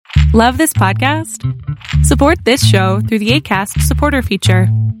Love this podcast? Support this show through the Acast supporter feature.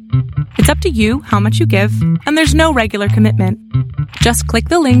 It's up to you how much you give, and there's no regular commitment. Just click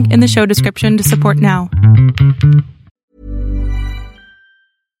the link in the show description to support now.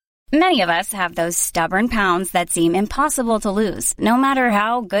 Many of us have those stubborn pounds that seem impossible to lose, no matter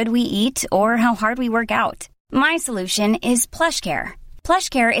how good we eat or how hard we work out. My solution is PlushCare.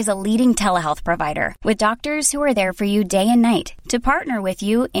 PlushCare is a leading telehealth provider with doctors who are there for you day and night to partner with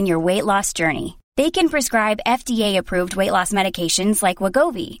you in your weight loss journey. They can prescribe FDA-approved weight loss medications like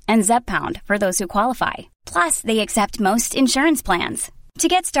Wegovy and Zepbound for those who qualify. Plus, they accept most insurance plans. To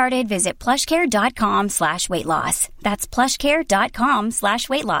get started, visit plushcare.com/weightloss. That's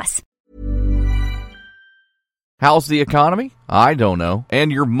plushcare.com/weightloss. How's the economy? I don't know.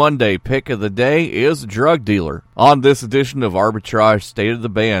 And your Monday pick of the day is drug dealer. On this edition of Arbitrage State of the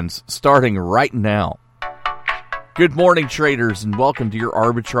Bands, starting right now. Good morning, traders, and welcome to your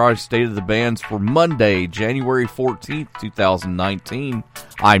Arbitrage State of the Bands for Monday, January 14th, 2019.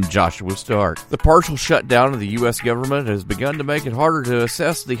 I'm Joshua Stark. The partial shutdown of the U.S. government has begun to make it harder to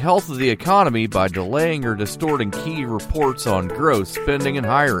assess the health of the economy by delaying or distorting key reports on growth, spending, and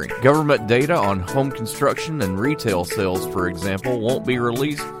hiring. Government data on home construction and retail sales, for example, won't be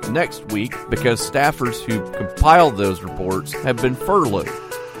released next week because staffers who compiled those reports have been furloughed.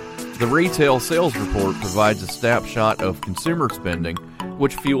 The retail sales report provides a snapshot of consumer spending,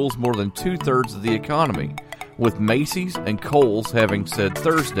 which fuels more than two-thirds of the economy, with Macy's and Kohl's having said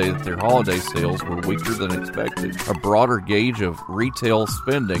Thursday that their holiday sales were weaker than expected. A broader gauge of retail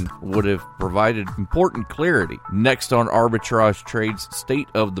spending would have provided important clarity. Next on Arbitrage Trade's State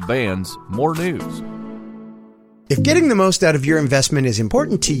of the Bands, more news. If getting the most out of your investment is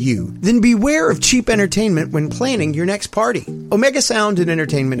important to you, then beware of cheap entertainment when planning your next party. Omega Sound and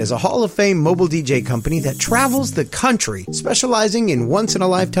Entertainment is a Hall of Fame mobile DJ company that travels the country, specializing in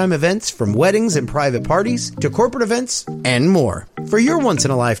once-in-a-lifetime events from weddings and private parties to corporate events and more. For your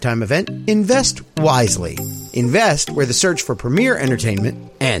once-in-a-lifetime event, invest wisely. Invest where the search for premier entertainment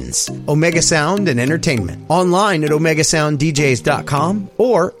ends. Omega Sound and Entertainment. Online at OmegaSoundDJs.com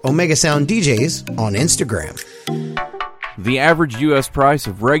or Omega Sound DJs on Instagram. The average U.S. price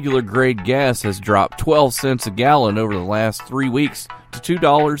of regular grade gas has dropped 12 cents a gallon over the last 3 weeks to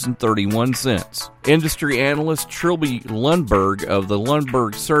 $2.31. Industry analyst Trilby Lundberg of the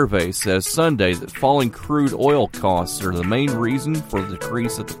Lundberg Survey says Sunday that falling crude oil costs are the main reason for the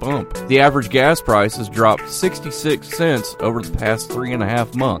decrease at the pump. The average gas price has dropped 66 cents over the past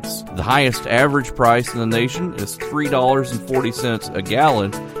 3.5 months. The highest average price in the nation is $3.40 a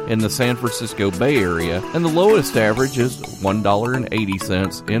gallon in the San Francisco Bay Area, and the lowest average is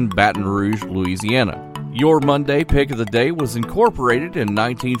 $1.80 in Baton Rouge, Louisiana. Your Monday pick of the day was incorporated in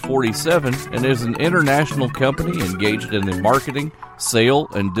 1947 and is an international company engaged in the marketing, sale,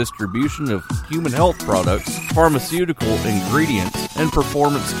 and distribution of human health products, pharmaceutical ingredients, and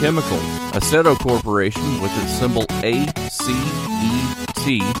performance chemicals. Aceto Corporation, with its symbol ACET,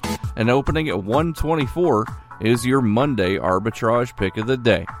 and opening at 124, is your Monday arbitrage pick of the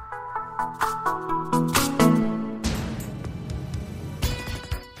day.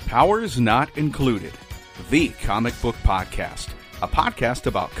 Powers Not Included, the comic book podcast. A podcast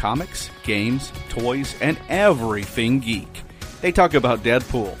about comics, games, toys, and everything geek. They talk about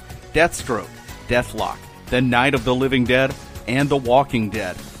Deadpool, Deathstroke, Deathlock, The Night of the Living Dead, and The Walking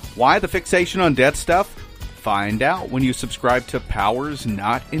Dead. Why the fixation on dead stuff? Find out when you subscribe to Powers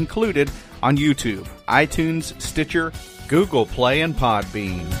Not Included on YouTube, iTunes, Stitcher, Google Play, and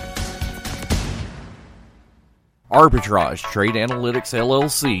Podbean. Arbitrage Trade Analytics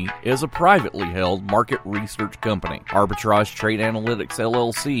LLC is a privately held market research company. Arbitrage Trade Analytics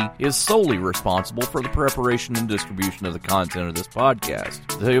LLC is solely responsible for the preparation and distribution of the content of this podcast.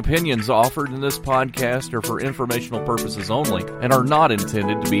 The opinions offered in this podcast are for informational purposes only and are not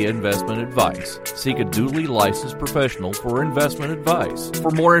intended to be investment advice. Seek a duly licensed professional for investment advice.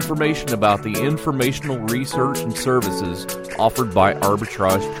 For more information about the informational research and services offered by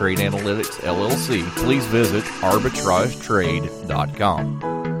Arbitrage Trade Analytics LLC, please visit arbitragetrade.com.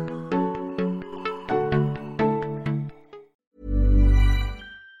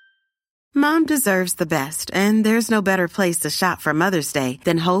 Mom deserves the best, and there's no better place to shop for Mother's Day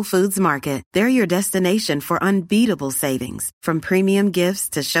than Whole Foods Market. They're your destination for unbeatable savings, from premium gifts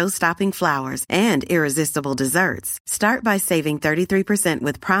to show-stopping flowers and irresistible desserts. Start by saving 33%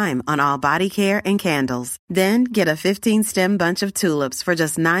 with Prime on all body care and candles. Then get a 15-stem bunch of tulips for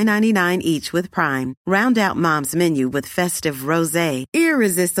just $9.99 each with Prime. Round out Mom's menu with festive rosé,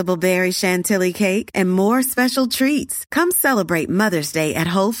 irresistible berry chantilly cake, and more special treats. Come celebrate Mother's Day at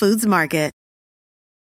Whole Foods Market.